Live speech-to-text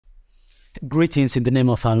Greetings in the name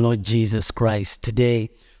of our Lord Jesus Christ. Today,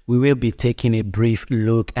 we will be taking a brief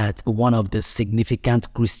look at one of the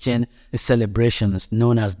significant Christian celebrations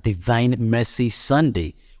known as Divine Mercy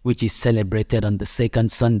Sunday, which is celebrated on the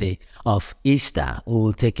second Sunday of Easter. We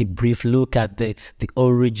will take a brief look at the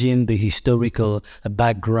origin, the historical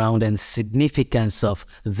background, and significance of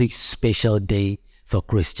this special day for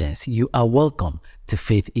Christians. You are welcome to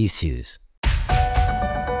Faith Issues.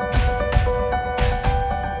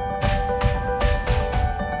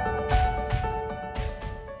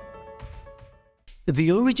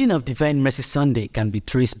 The origin of Divine Mercy Sunday can be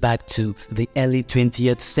traced back to the early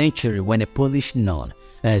 20th century when a Polish nun,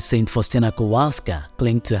 Saint Faustina Kowalska,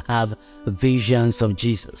 claimed to have visions of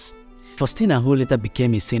Jesus. Faustina, who later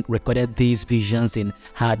became a saint, recorded these visions in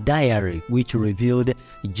her diary, which revealed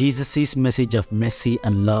Jesus' message of mercy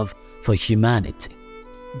and love for humanity.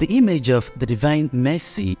 The image of the Divine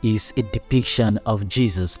Mercy is a depiction of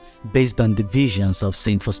Jesus based on the visions of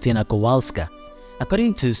Saint Faustina Kowalska.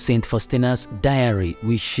 According to Saint Faustina's diary,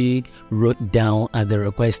 which she wrote down at the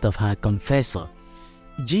request of her confessor,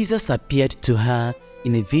 Jesus appeared to her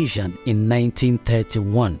in a vision in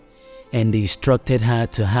 1931 and instructed her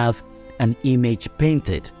to have an image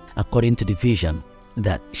painted according to the vision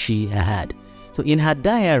that she had. So in her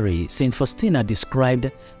diary, Saint Faustina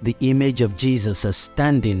described the image of Jesus as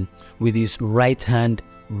standing with his right hand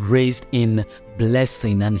raised in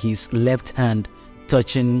blessing and his left hand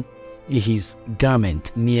touching his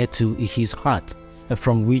garment near to his heart,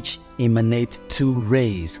 from which emanate two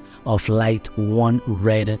rays of light, one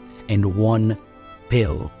red and one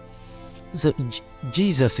pale. So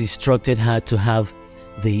Jesus instructed her to have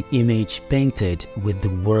the image painted with the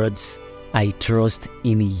words, "I trust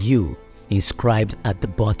in you," inscribed at the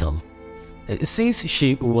bottom. Since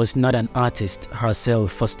she was not an artist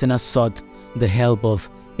herself, Faustina sought the help of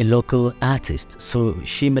a local artist. So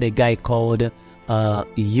she met a guy called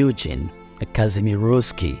Eugene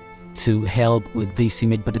Kazimierowski to help with this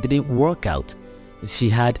image, but it didn't work out. She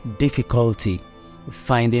had difficulty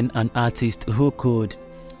finding an artist who could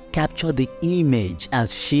capture the image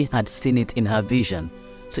as she had seen it in her vision.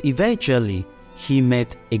 So eventually he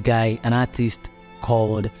met a guy, an artist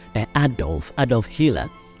called Adolf Hitler,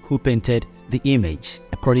 who painted the image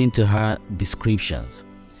according to her descriptions.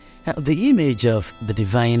 Now, the image of the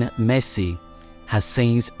Divine Mercy has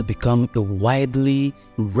since become a widely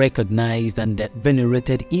recognized and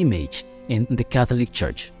venerated image in the Catholic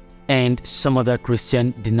Church and some other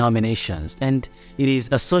Christian denominations, and it is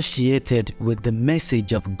associated with the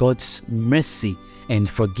message of God's mercy and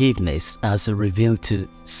forgiveness as revealed to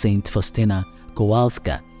Saint Faustina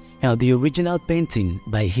Kowalska. Now, the original painting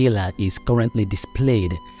by Hitler is currently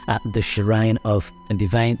displayed at the Shrine of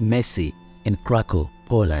Divine Mercy in Krakow,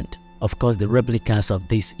 Poland. Of course, the replicas of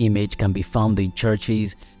this image can be found in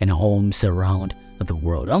churches and homes around the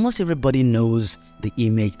world. Almost everybody knows the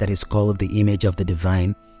image that is called the image of the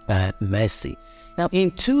Divine Mercy. Now, in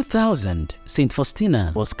 2000, Saint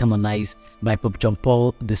Faustina was canonized by Pope John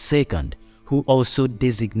Paul II, who also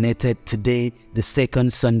designated today, the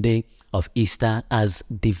second Sunday of Easter, as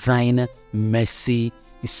Divine Mercy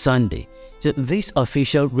Sunday. So this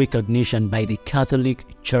official recognition by the Catholic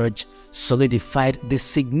Church solidified the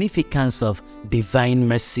significance of Divine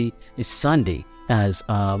Mercy Sunday as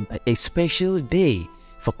a special day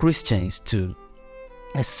for Christians to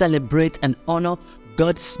celebrate and honor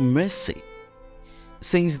God's mercy.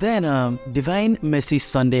 Since then, Divine Mercy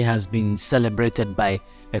Sunday has been celebrated by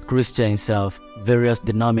Christians of various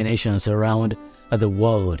denominations around the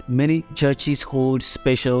world. Many churches hold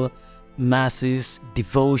special masses,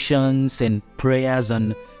 devotions, and prayers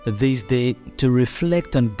on this day to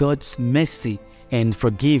reflect on God's mercy and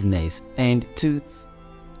forgiveness and to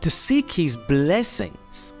seek His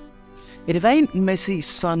blessings. A Divine Mercy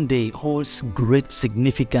Sunday holds great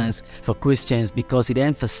significance for Christians because it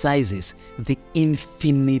emphasizes the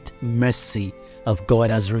infinite mercy of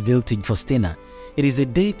God as revealed to Faustina. It is a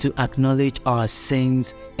day to acknowledge our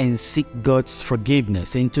sins and seek God's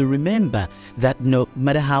forgiveness, and to remember that no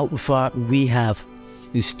matter how far we have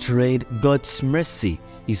strayed, God's mercy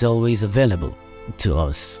is always available to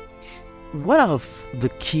us. One of the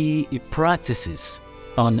key practices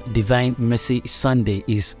on Divine Mercy Sunday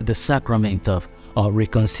is the sacrament of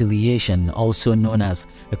reconciliation, also known as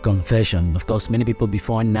a confession. Of course, many people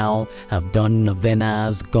before now have done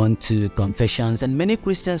novenas, gone to confessions, and many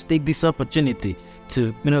Christians take this opportunity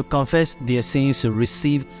to confess their sins, to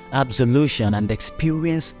receive absolution and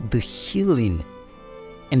experience the healing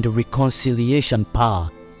and the reconciliation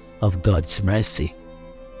power of God's mercy.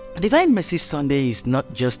 Divine Mercy Sunday is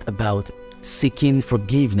not just about seeking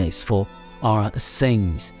forgiveness for our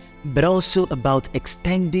sins, but also about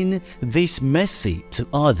extending this mercy to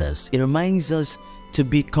others. It reminds us to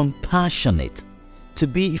be compassionate, to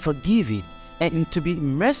be forgiving, and to be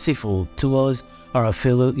merciful towards our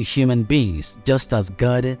fellow human beings, just as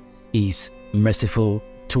God is merciful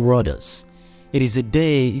toward us. It is a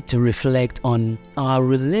day to reflect on our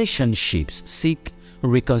relationships, seek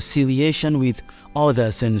reconciliation with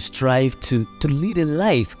others, and strive to lead a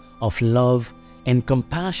life of love and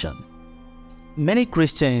compassion. Many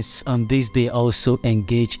Christians on this day also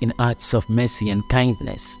engage in acts of mercy and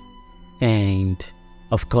kindness. And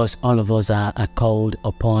of course, all of us are called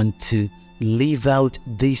upon to live out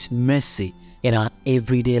this mercy in our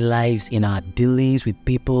everyday lives, in our dealings with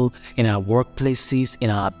people, in our workplaces, in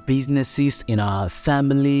our businesses, in our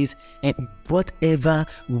families, and whatever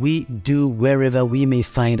we do, wherever we may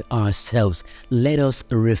find ourselves. Let us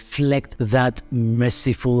reflect that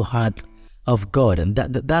merciful heart of God. And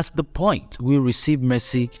that's the point. We receive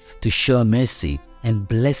mercy to show mercy, and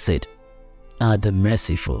blessed are the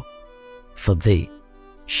merciful, for they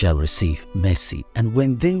shall receive mercy. And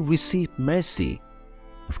when they receive mercy,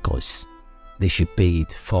 of course, they should pay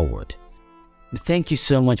it forward. Thank you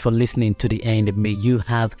so much for listening to the end. May you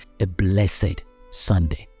have a blessed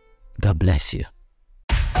Sunday. God bless you.